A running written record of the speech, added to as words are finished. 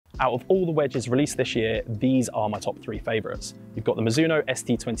Out of all the wedges released this year, these are my top 3 favourites. You've got the Mizuno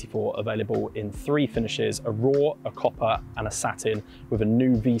ST24 available in 3 finishes, a raw, a copper and a satin, with a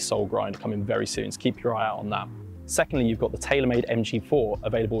new V-sole grind coming very soon, so keep your eye out on that. Secondly, you've got the TaylorMade MG4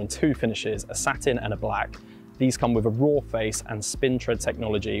 available in 2 finishes, a satin and a black. These come with a raw face and spin tread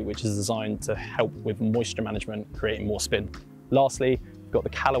technology, which is designed to help with moisture management, creating more spin. Lastly, we've got the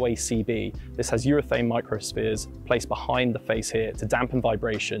Callaway CB. This has urethane microspheres placed behind the face here to dampen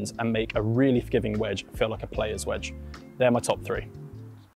vibrations and make a really forgiving wedge feel like a player's wedge. They're my top 3.